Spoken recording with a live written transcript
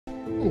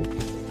Ooh.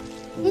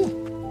 Ooh.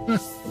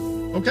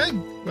 Okay,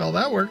 well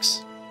that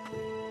works.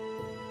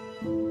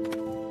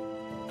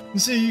 You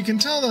see, you can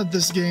tell that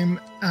this game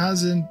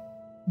hasn't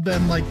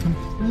been like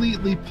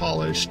completely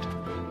polished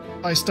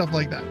by stuff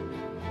like that.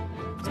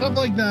 Stuff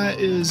like that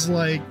is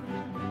like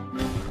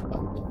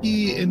a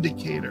key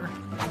indicator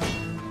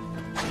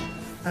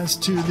as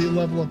to the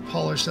level of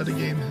polish that a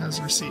game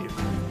has received.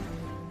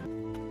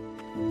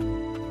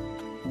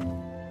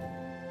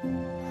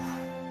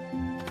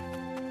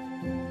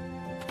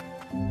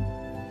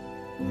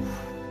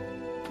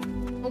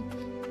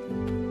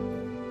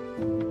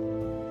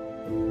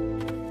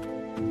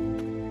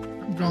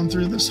 Gone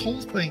through this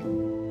whole thing.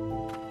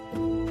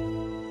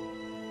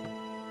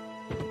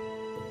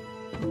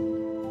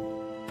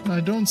 And I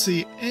don't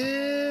see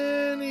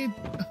any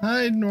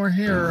hide nor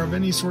hair of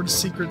any sort of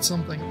secret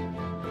something.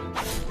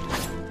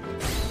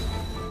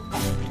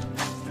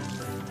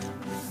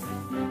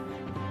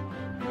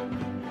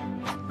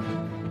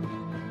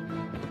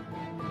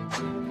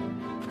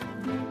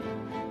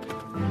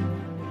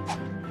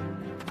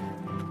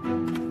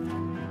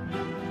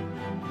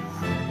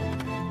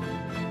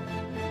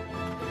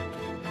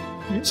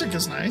 Music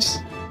is nice.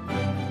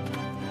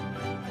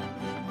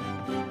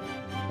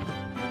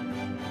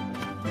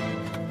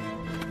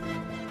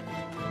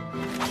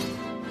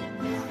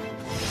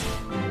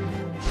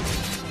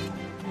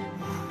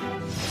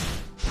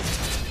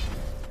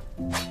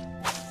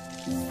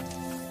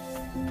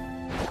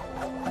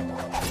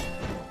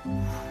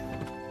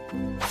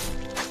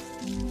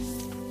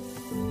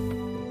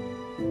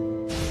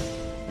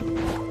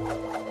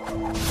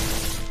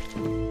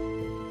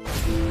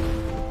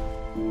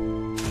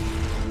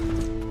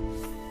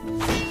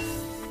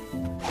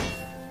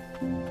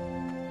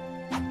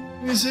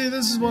 You see,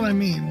 this is what I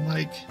mean,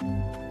 like,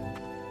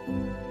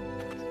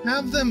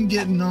 have them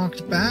get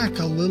knocked back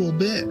a little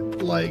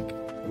bit, like,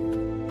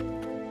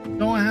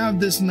 don't have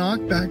this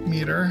knockback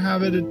meter,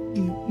 have it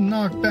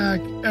knock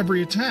back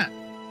every attack.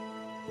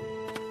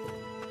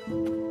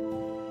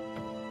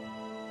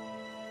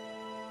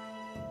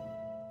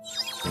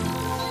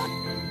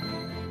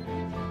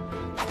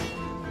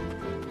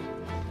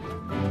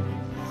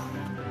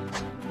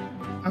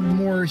 Have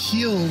more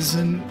heals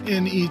in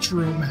each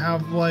room,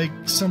 have like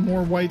some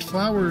more white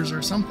flowers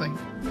or something.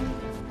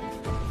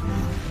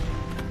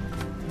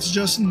 It's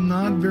just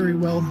not very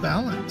well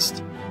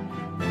balanced.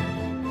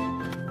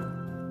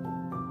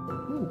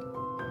 Ooh.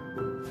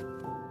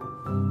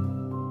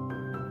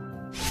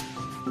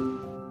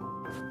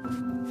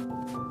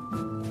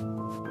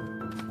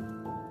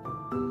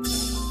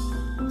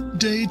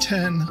 Day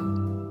 10.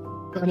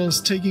 Battle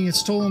is taking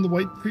its toll on the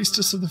White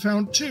Priestess of the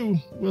Fount, too.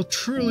 Will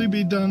truly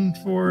be done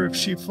for if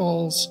she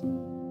falls.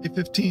 Day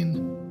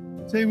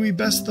 15. Say we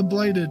best the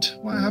blighted.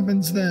 What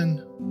happens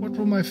then? What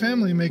will my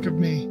family make of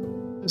me?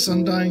 This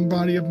undying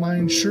body of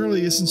mine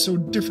surely isn't so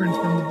different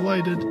from the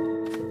blighted.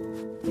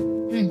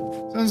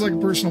 Sounds like a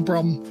personal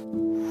problem.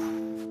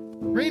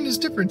 Rain is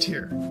different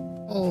here.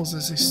 Falls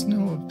as a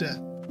snow of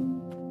death.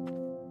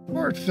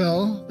 Before it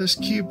fell, this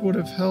keep would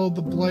have held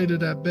the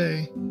blighted at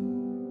bay.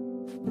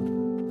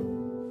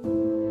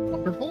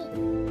 Wonderful.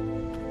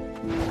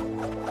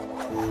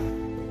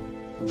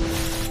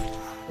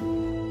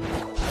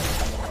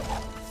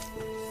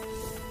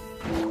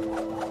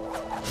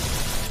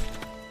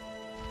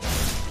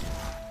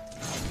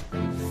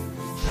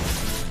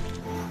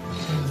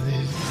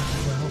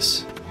 What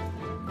else?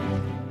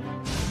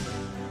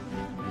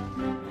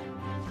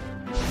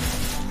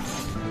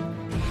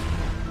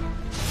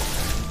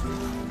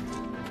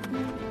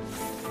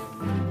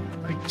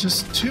 Like,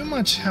 just too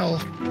much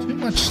health, too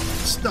much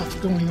stuff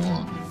going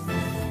on.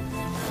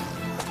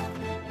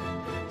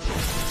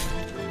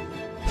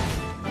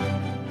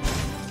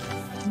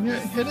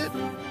 Hit it?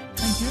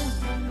 Thank you.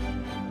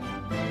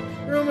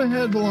 The room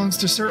ahead belongs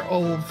to Sir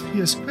Ulv. He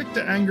is quick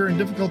to anger and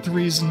difficult to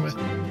reason with.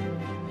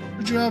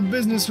 Should you have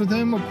business with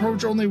him,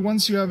 approach only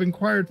once you have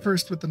inquired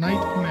first with the Knight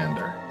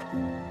Commander.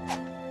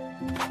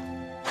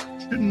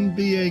 Shouldn't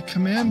be a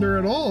commander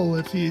at all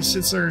if he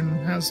sits there and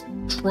has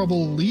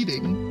trouble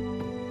leading.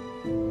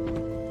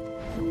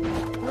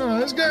 Oh,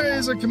 this guy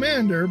is a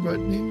commander, but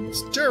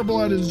he's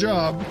terrible at his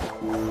job.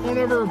 Don't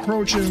ever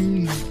approach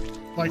him and,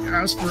 like,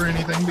 ask for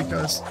anything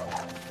because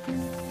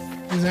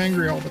he's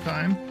angry all the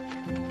time.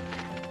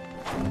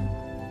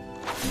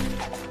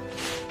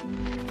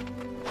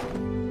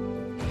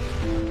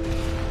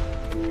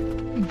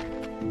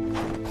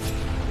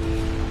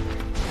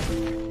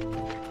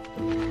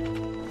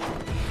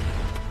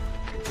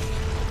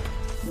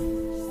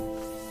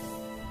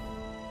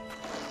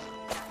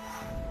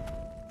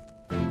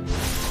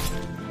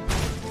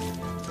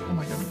 Oh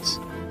my goodness.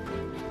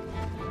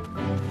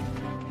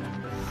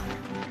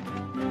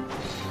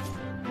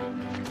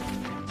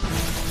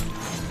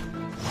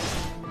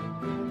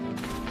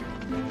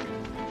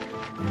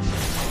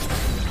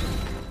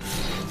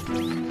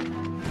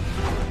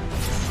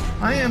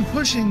 I am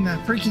pushing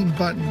that freaking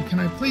button. Can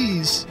I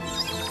please,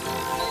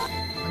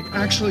 like,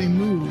 actually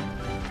move?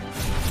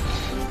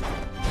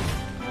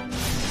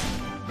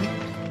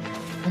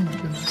 Oh my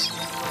goodness.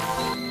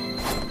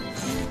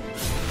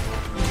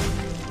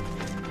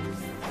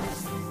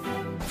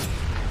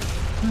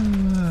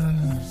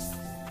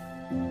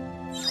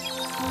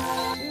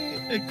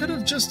 it could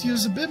have just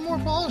used a bit more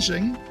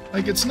polishing.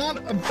 Like, it's not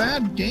a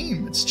bad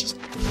game, it's just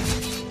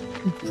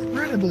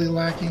incredibly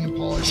lacking in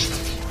polish.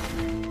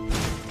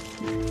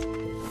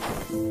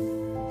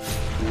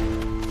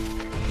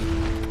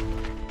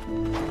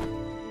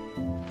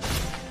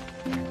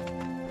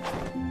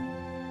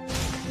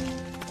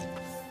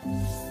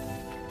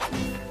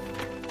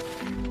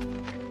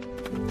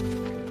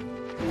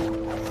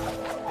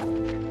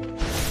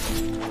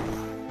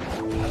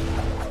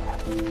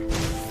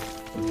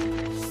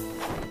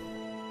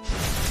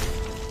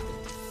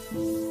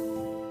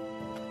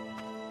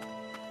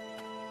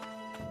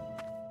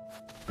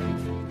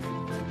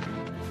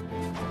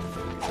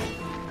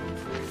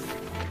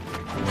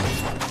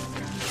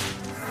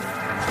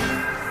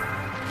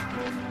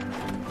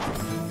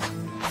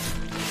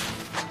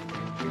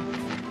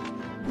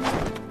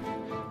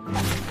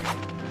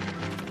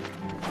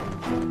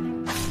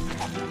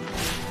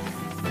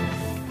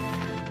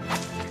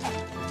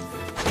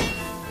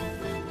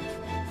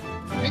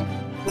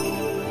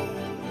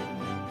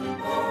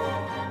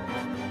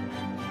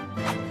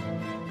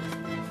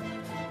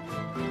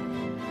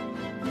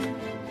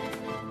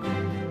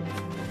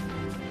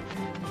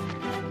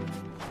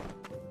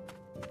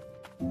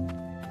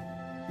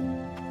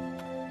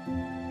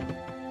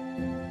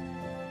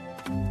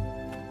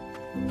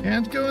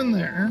 Can't go in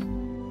there.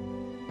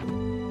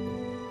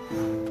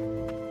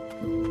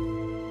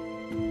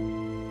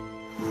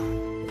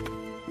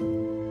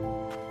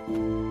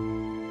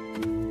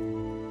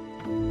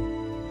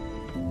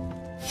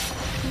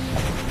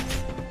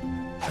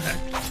 Okay.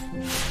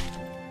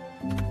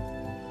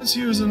 Let's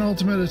use an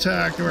ultimate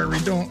attack where we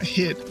don't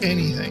hit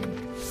anything.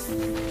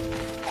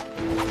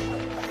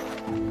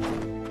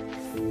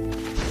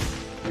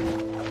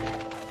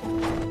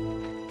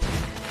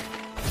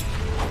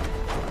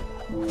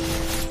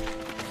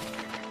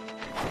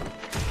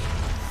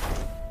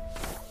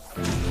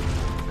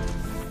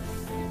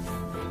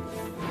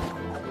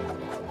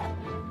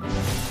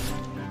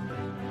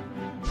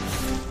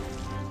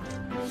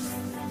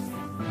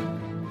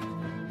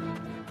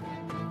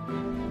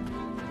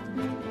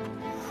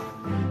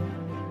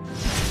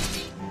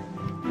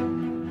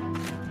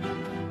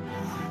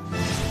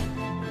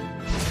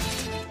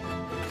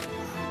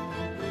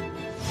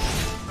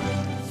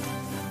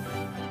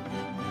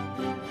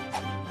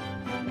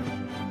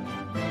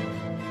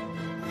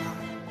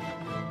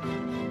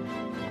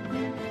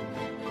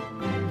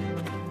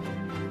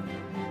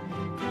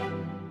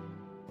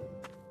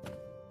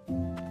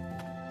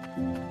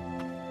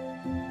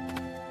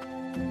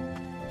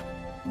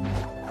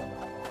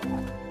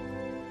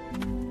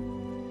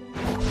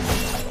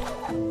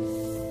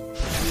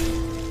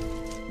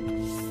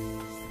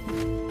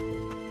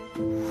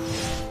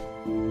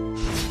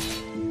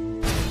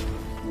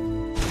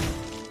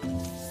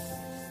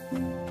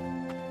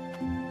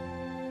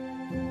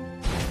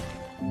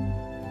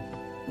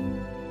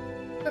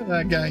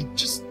 That guy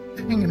just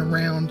hanging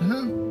around,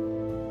 huh?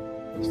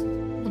 Just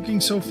looking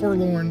so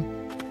forlorn.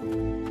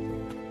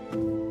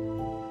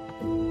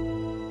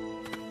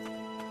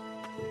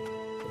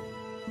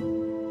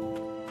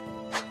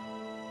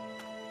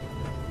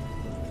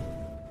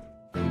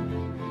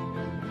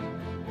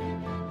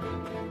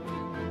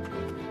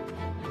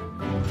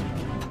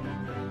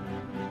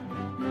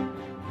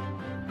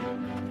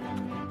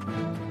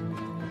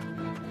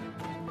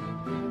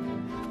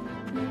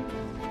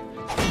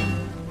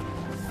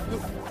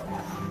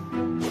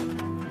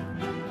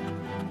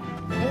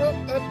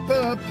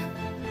 Up.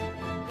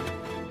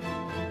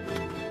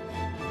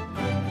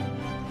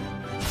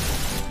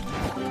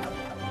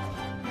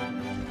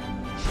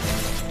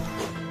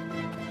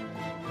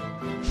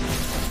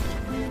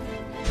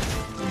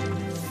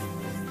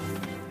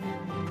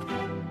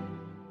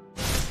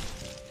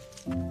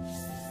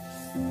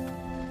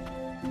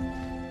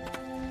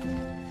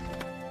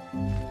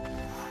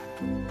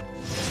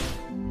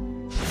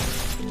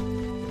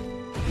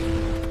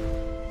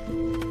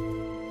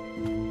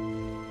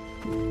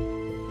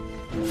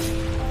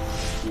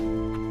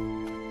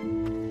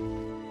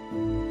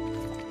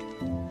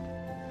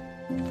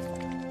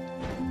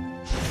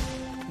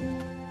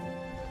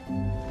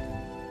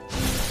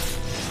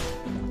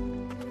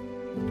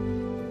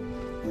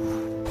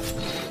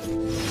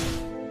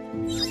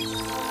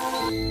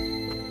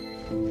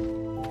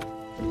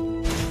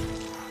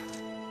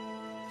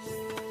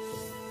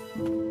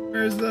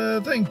 Where's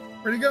the thing?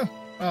 Where'd he go?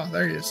 Oh,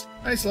 there he is.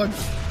 Nice luck.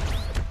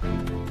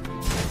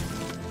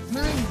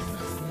 Nice.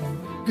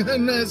 Oh,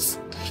 goodness.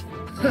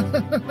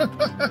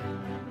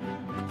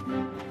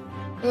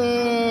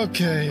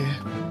 Okay.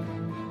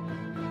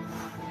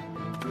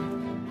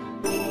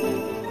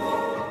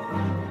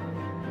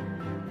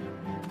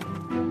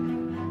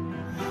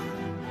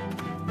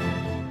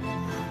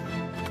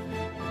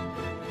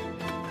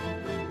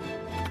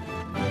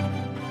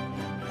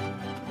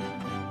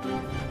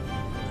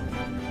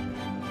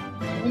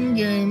 One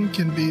game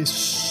can be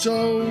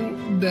so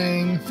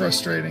dang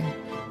frustrating.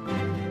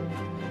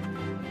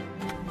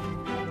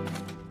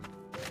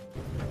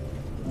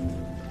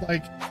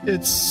 Like,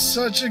 it's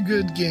such a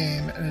good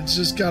game, and it's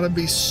just gotta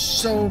be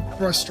so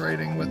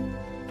frustrating with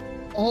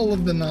all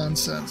of the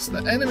nonsense. The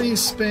enemy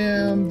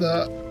spam,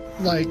 the,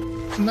 like,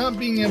 not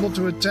being able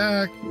to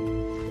attack,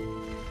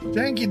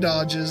 janky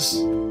dodges,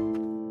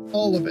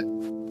 all of it.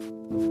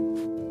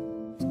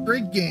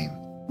 Great game.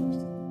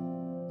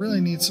 Really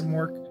needs some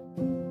work.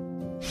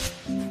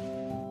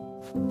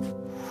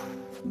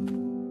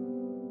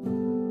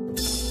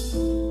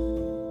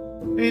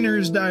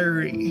 Painter's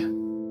Diary.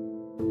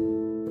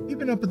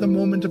 Even up at the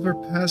moment of her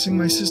passing,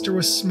 my sister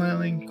was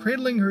smiling,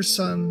 cradling her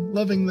son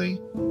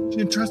lovingly. She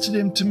entrusted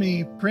him to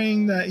me,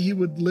 praying that he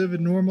would live a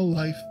normal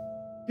life.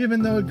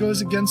 Even though it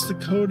goes against the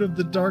code of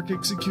the Dark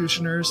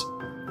Executioners,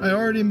 I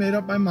already made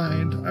up my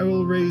mind. I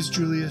will raise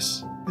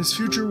Julius. His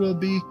future will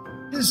be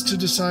his to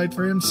decide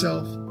for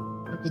himself.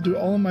 I will do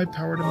all in my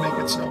power to make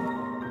it so.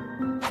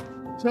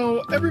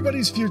 So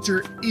everybody's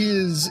future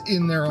is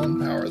in their own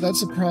power. That's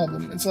the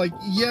problem. It's like,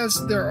 yes,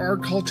 there are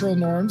cultural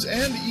norms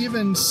and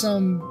even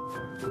some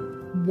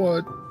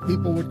what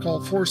people would call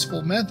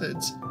forceful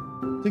methods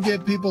to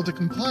get people to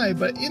comply,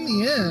 but in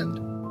the end,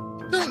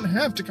 you don't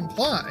have to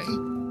comply.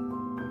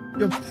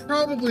 You're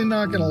probably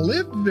not going to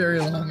live very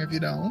long if you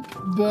don't,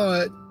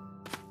 but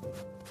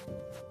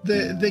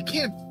they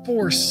can't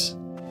force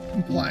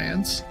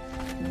compliance.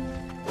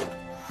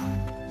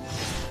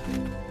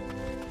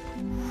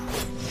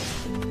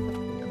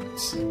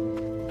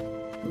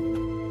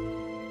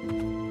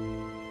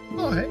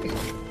 Oh, hey.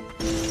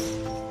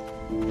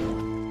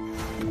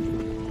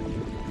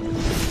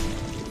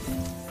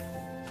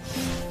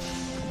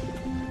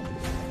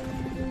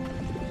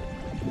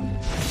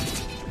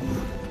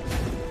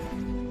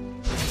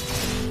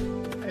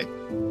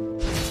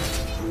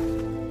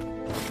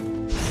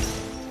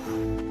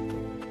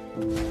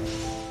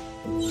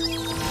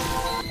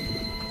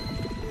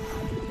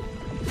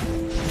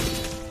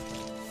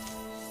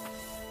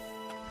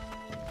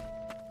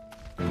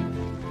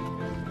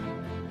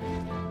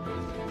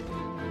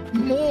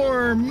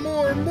 More!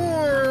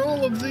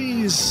 All of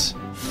these!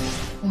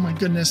 Oh my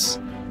goodness.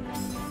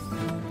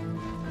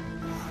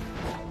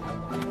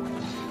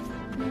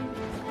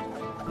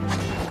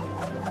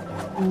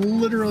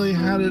 Literally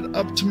had it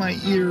up to my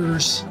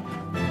ears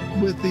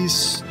with these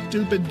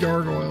stupid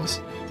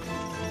gargoyles.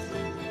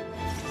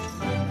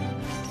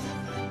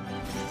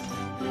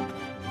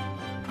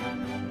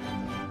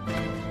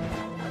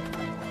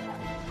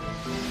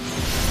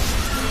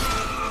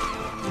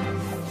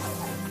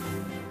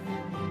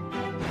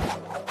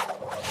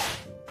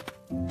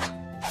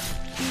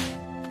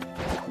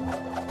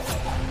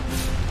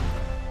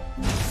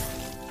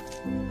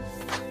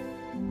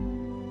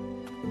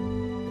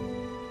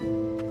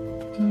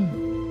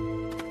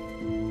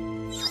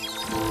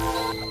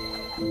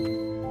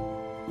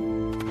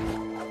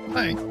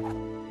 Hi.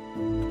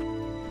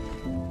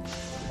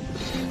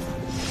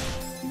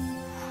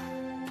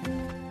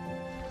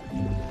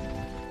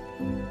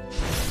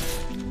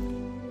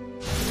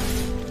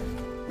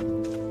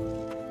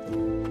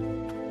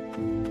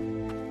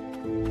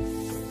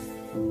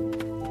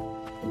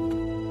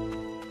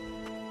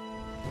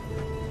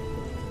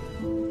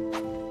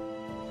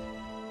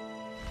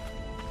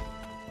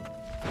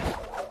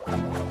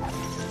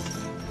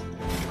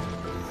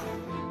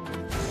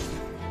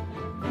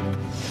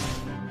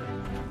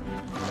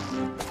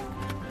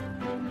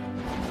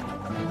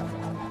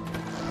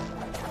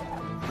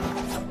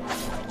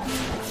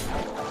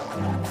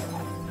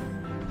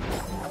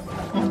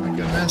 Oh my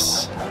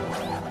goodness.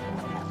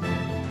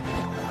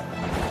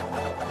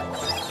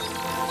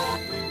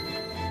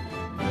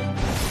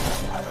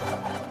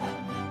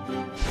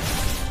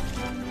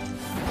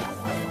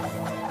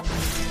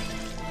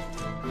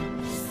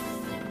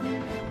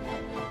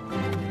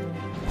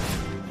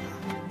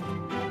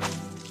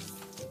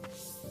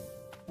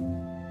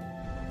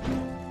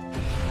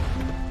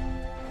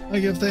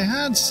 Like if they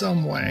had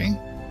some way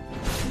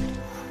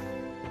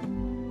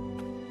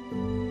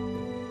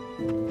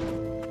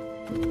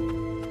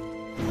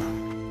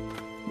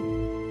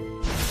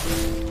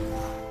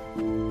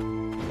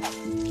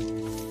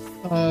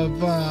of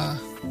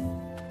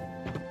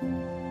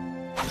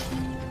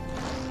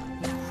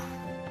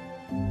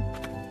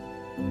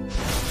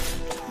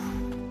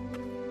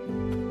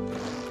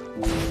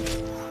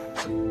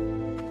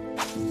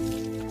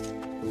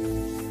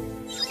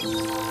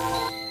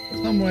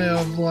some way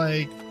of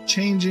like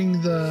changing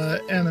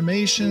the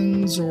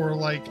animations or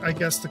like I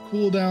guess the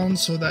cooldown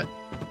so that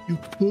you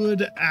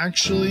could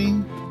actually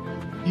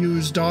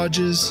use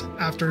dodges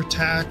after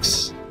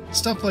attacks,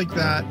 stuff like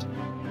that.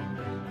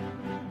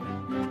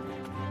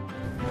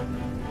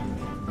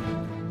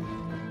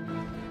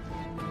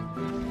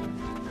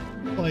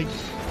 Like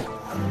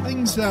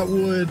things that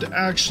would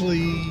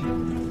actually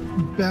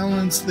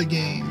balance the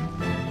game,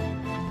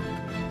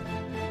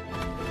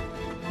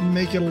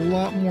 make it a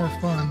lot more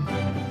fun.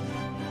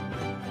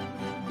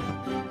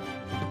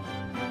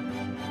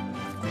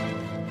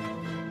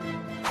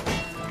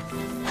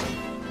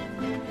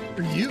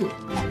 For you.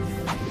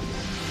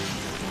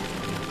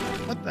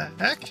 What the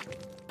heck?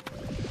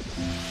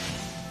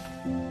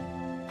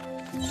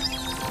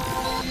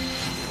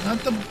 Not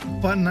the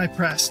button I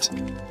pressed.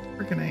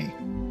 Frickin' A.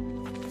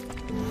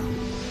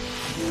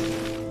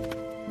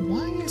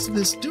 is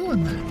this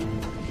doing then?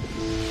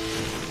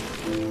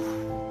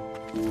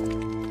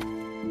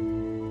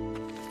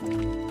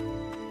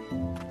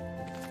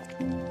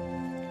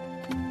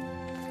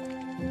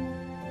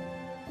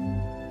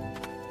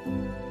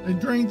 I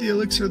drank the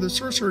elixir the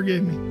sorcerer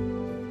gave me.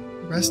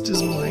 The rest is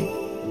blight.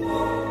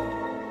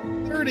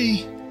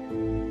 30.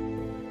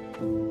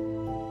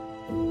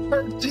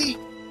 30.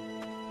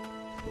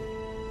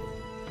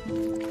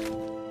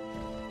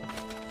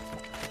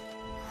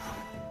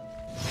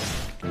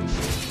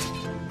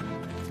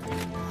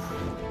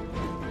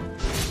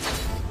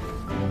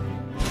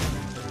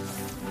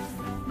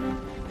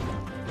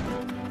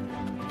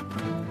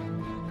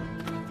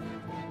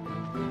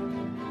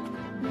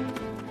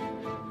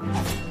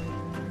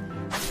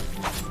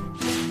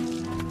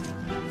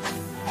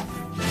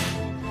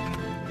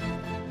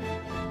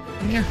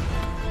 Here.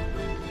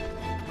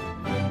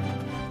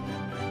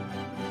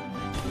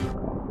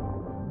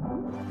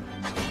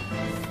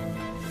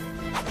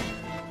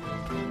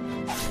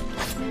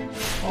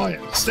 Oh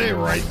yeah, stay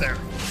right there.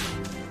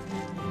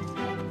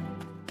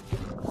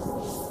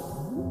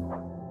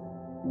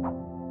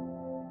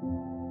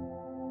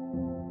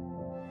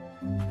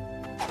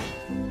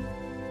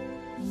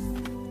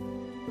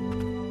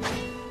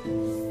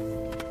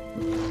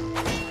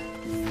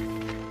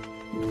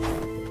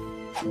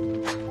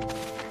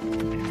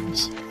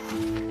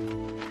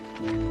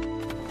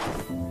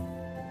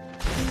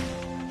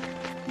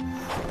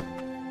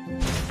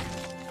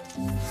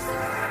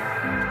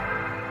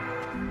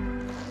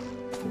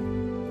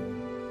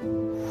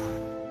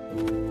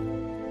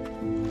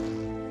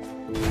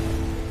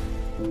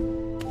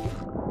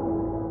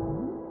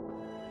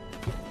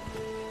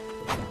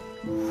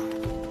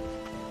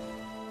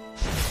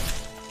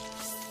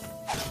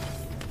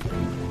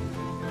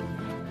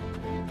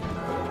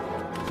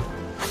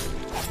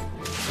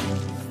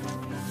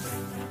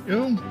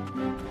 Go.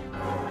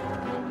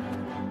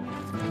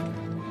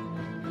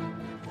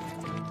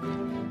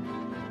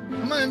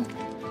 Come on.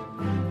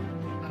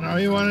 I know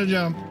you want to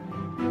jump.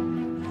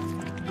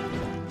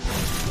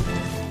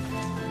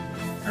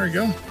 There we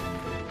go.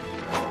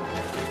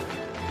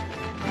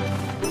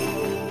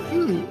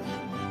 Ooh.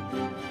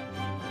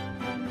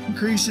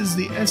 Increases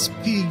the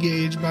SP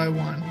gauge by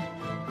 1.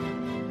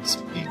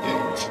 SP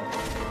gauge.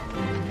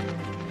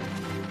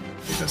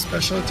 Get the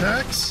special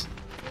attacks.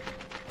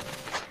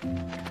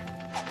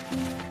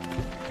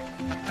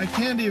 I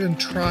can't even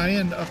try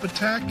and up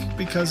attack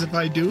because if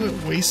I do,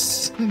 it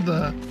wastes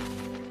the...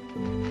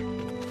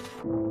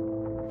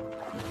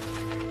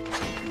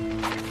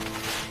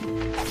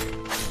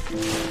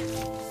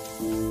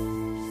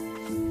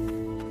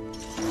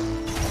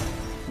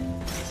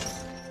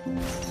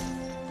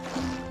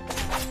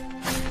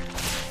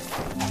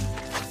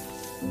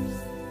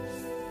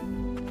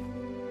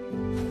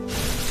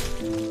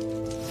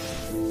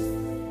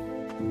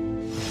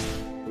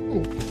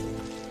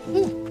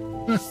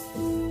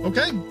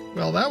 Okay,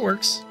 well that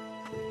works.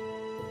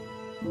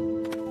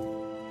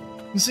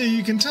 You see,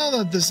 you can tell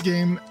that this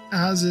game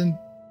hasn't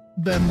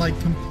been like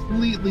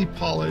completely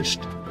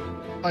polished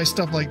by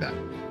stuff like that.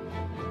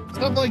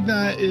 Stuff like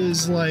that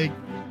is like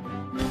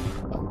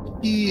a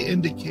key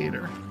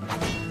indicator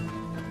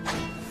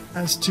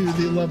as to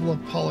the level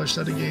of polish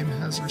that a game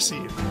has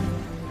received.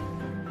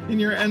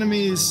 And your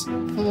enemies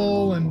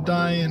fall and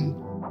die in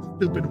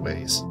stupid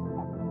ways.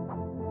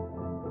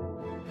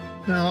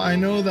 Now, I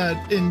know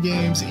that in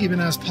games even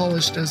as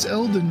polished as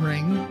Elden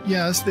Ring,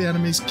 yes, the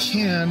enemies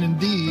can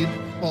indeed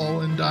fall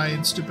and die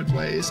in stupid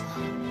ways.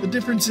 The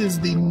difference is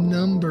the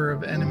number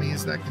of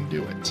enemies that can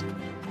do it.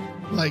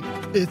 Like,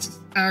 it's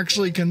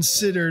actually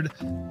considered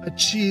a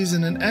cheese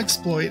and an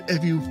exploit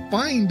if you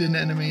find an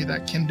enemy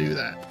that can do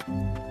that.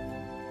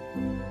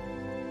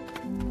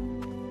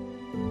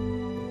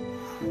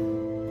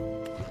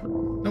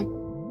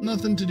 Nope,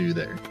 nothing to do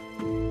there.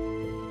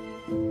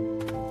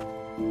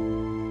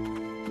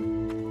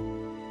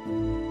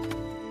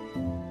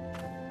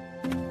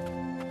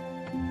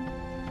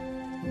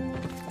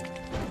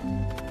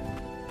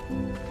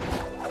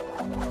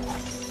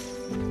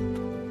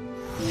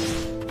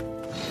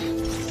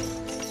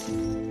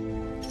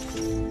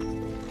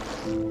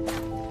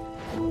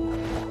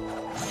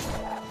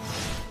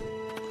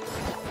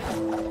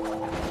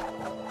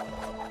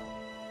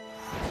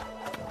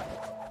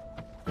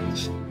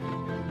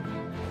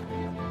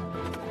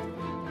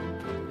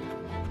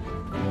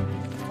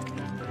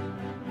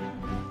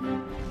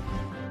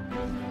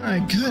 My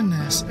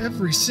goodness,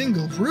 every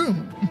single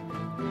room.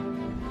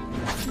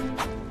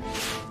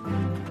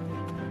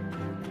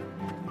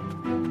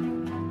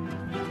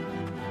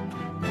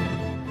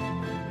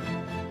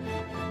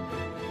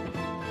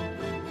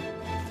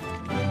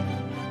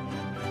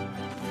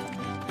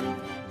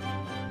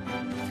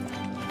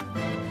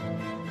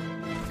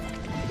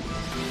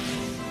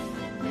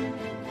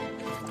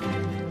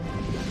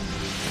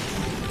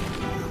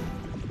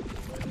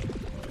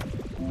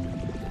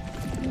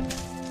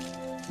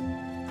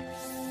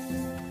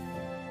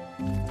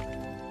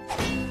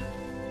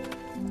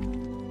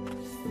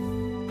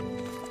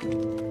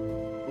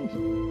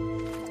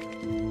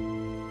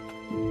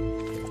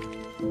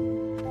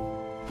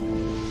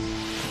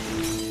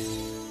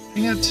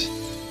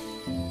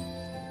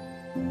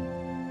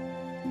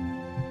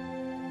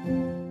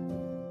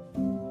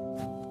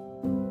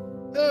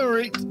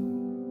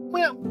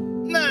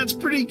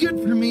 that's pretty good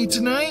for me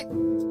tonight.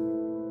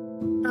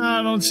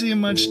 I don't see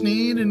much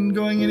need in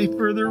going any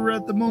further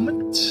at the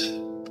moment.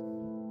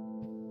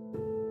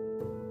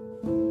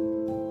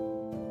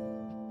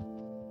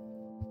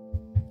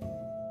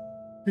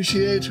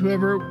 Appreciate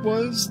whoever it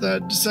was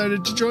that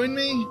decided to join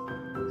me,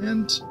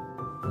 and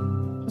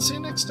I'll see you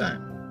next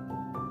time.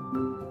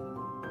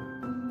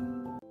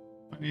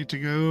 I need to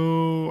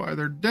go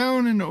either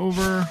down and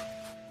over.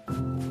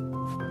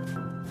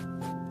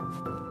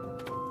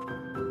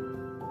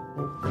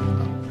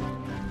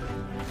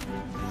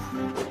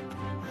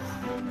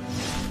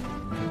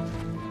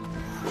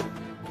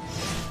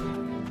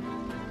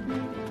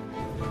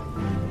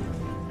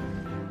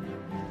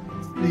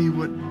 See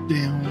what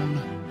down.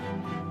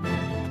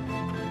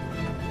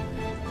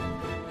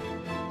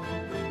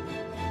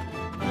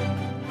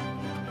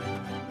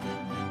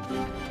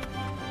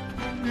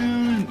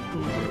 Down and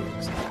over.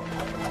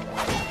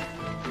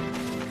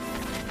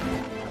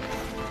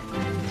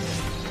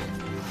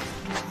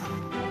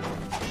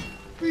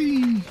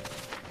 Whee.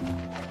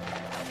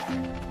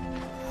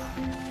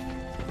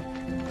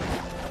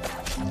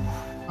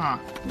 Ah.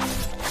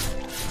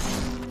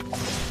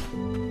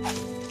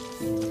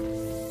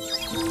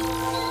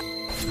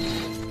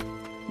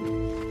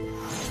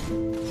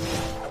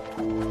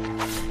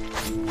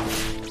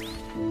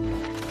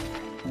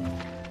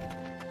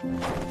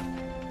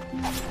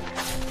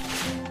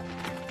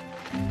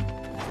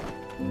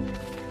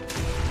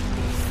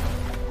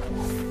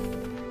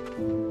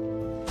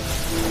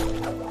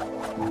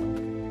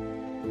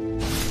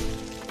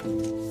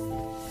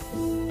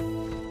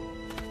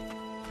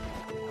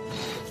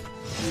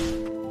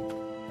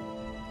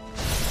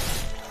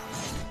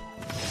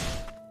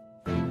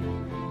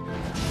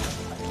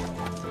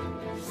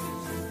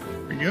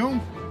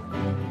 Go.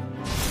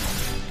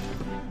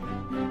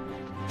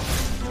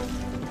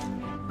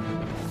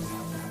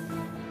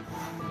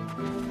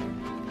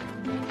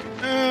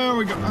 There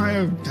we go.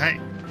 Hey,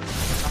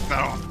 knock that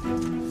off.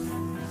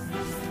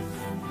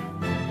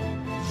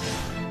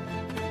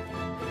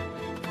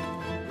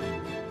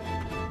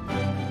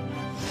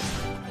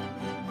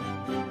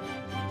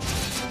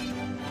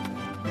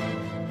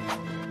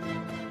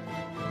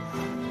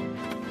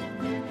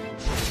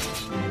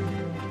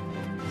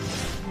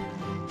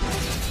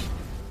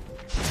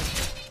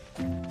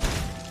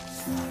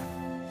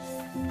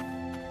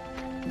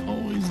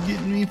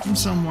 From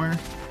somewhere.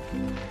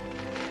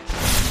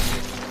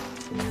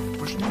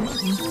 Pushing the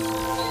button.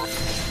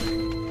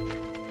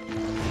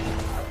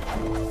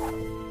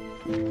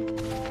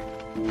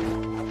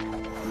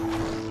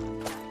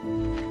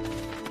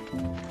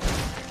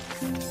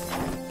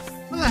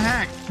 What the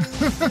heck?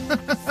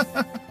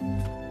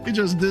 He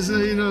just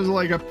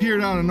like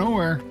appeared out of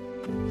nowhere.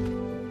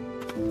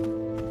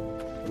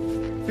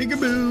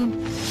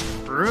 Peekaboo.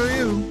 Screw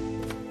you.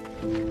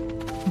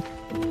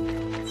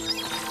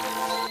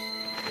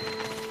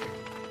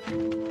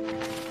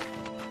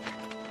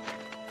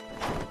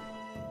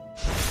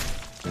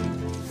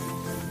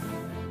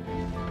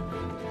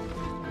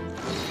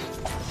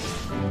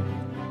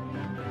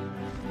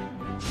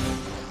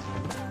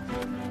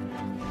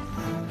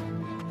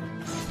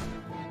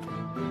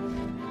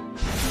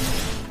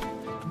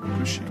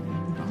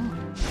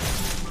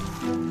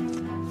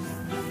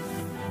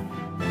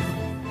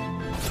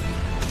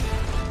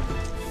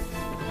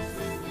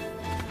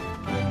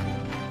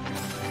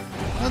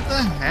 What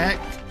the heck?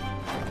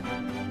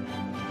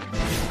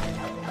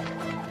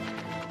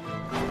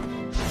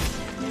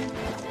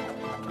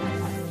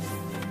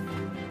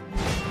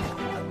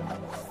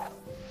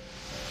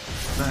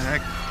 The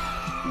heck?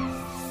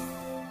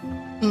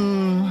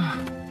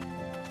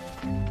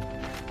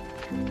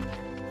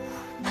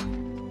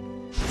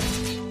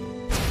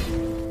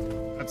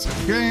 That's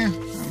okay.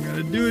 I'm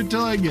gonna do it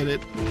till I get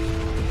it.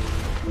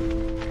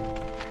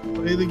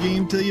 Play the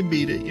game till you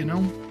beat it, you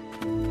know?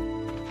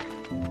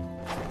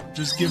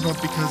 Just give up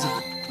because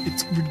of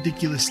its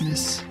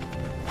ridiculousness.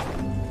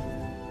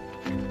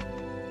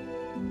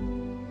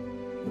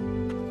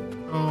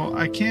 Oh,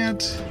 I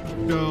can't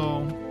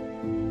go.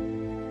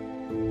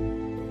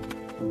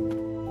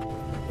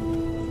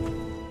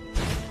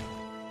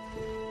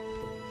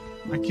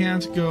 I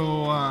can't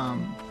go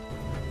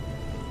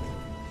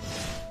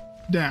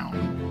down.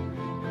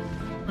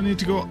 I need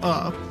to go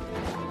up.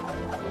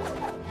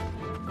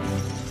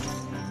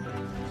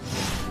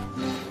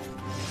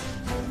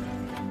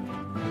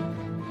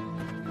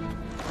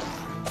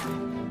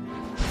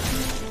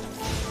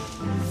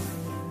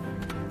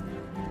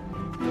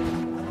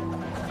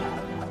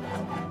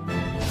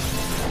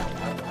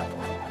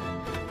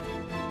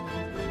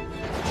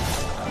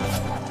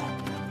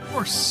 Of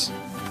course.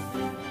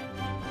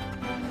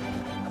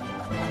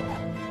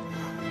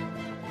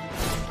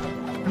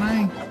 Can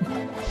I?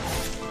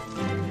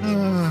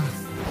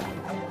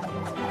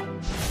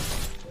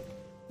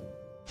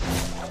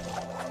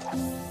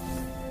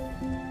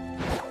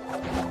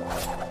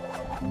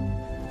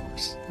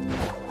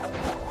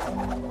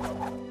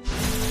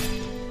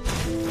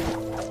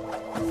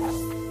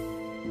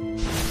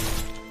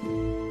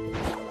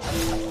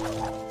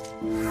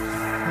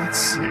 Let's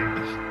see.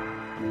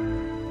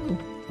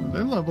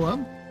 level up.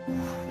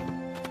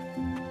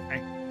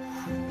 Hey,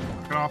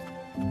 knock it off.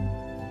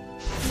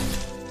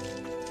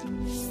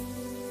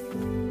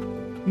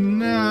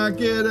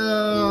 Knock it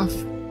off.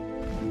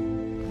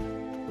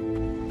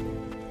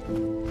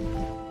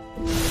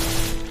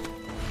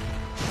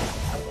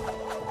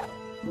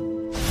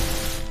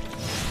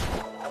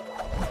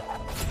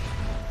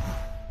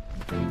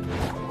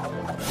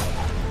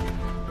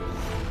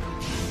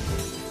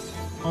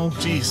 Oh,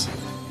 jeez.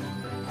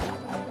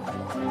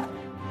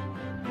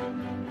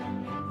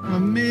 A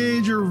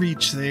major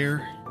reach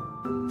there.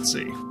 Let's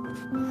see.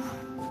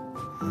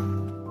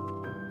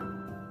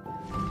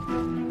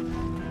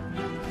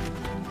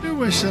 I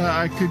wish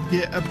I could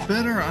get a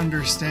better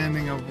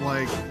understanding of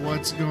like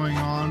what's going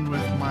on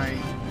with my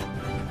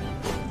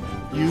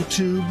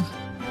YouTube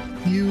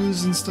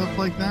views and stuff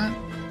like that.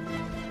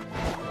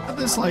 I have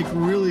this like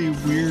really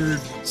weird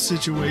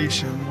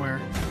situation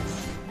where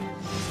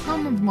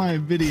some of my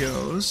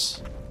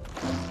videos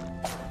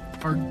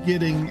are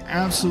getting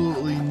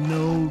absolutely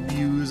no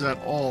views at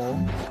all,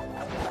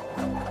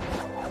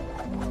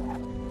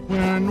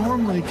 when I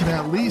normally can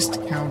at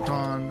least count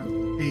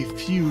on a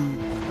few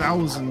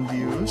thousand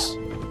views.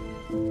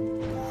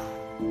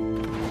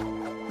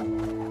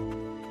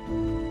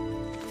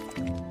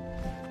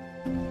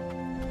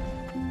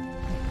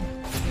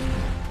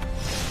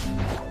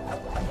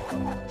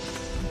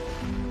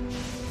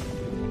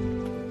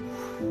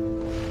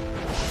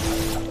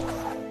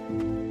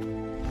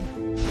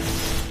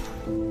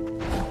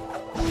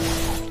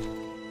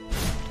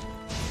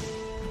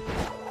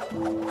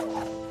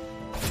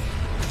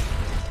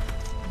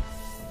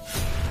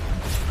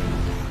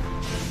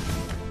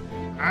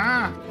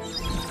 Ah!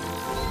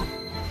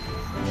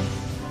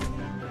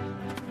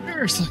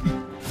 Seriously.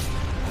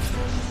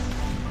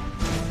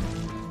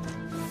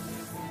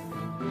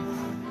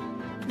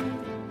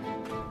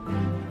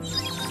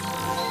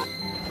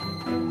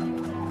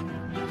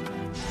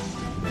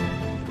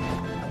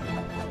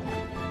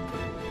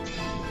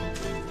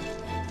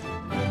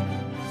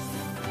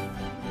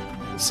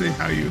 Let's see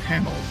how you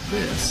handle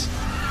this.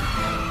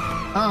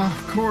 Ah,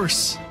 of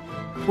course.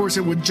 Of course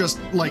it would just,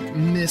 like,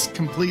 miss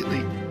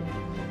completely.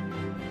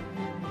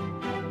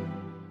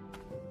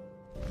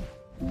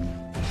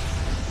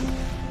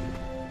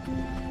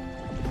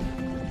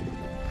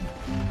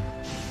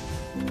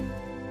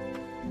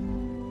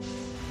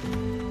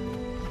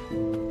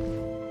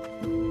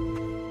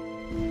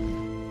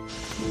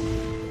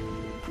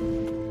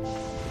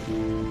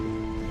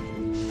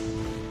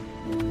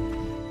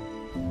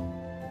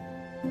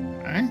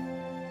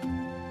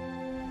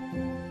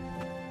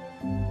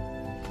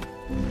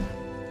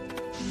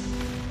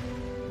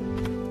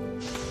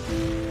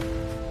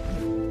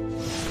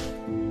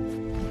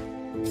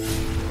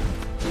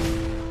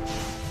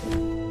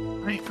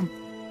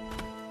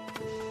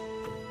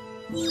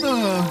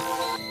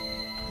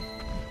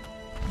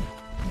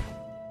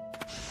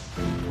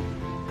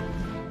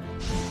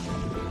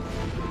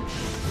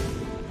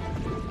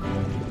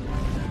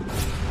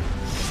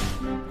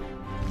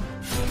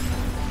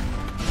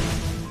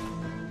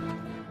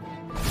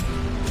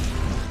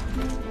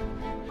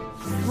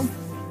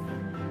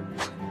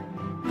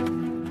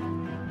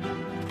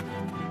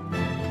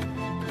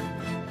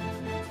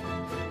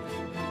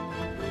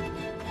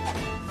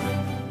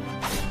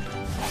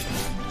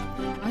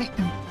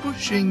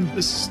 Pushing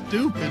the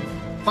stupid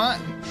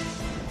button.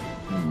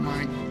 Oh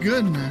my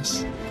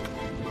goodness.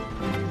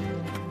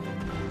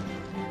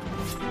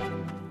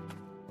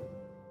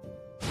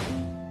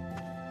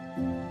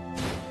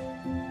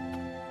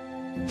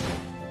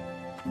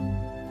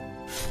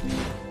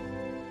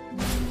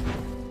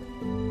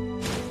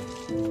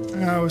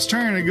 I was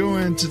trying to go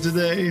into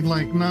today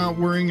like not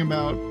worrying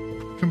about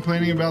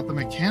complaining about the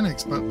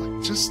mechanics, but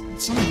like just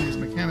some of these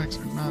mechanics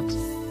are nuts.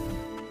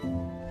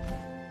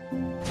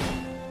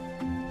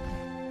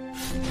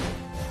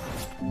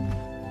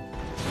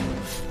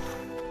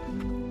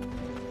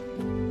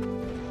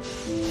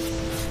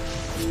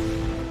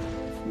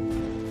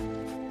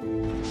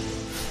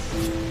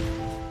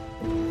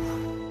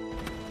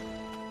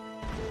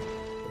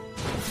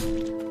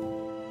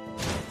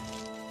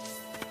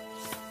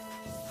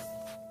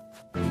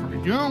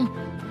 Go.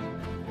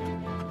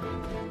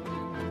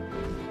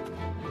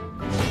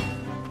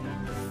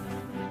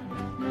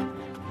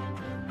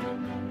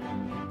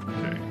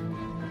 Okay.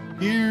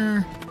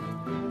 Here.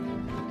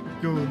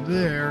 Go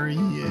there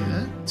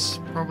yet.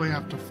 Probably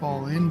have to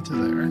fall into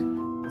there.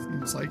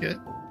 Seems like it.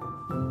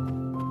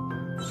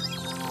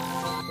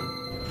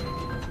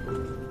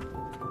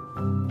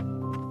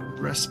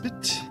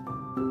 Respite.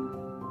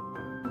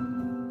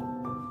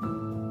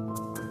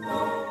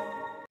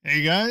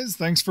 Hey guys,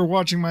 thanks for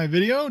watching my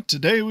video.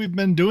 Today we've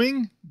been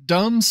doing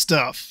dumb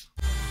stuff.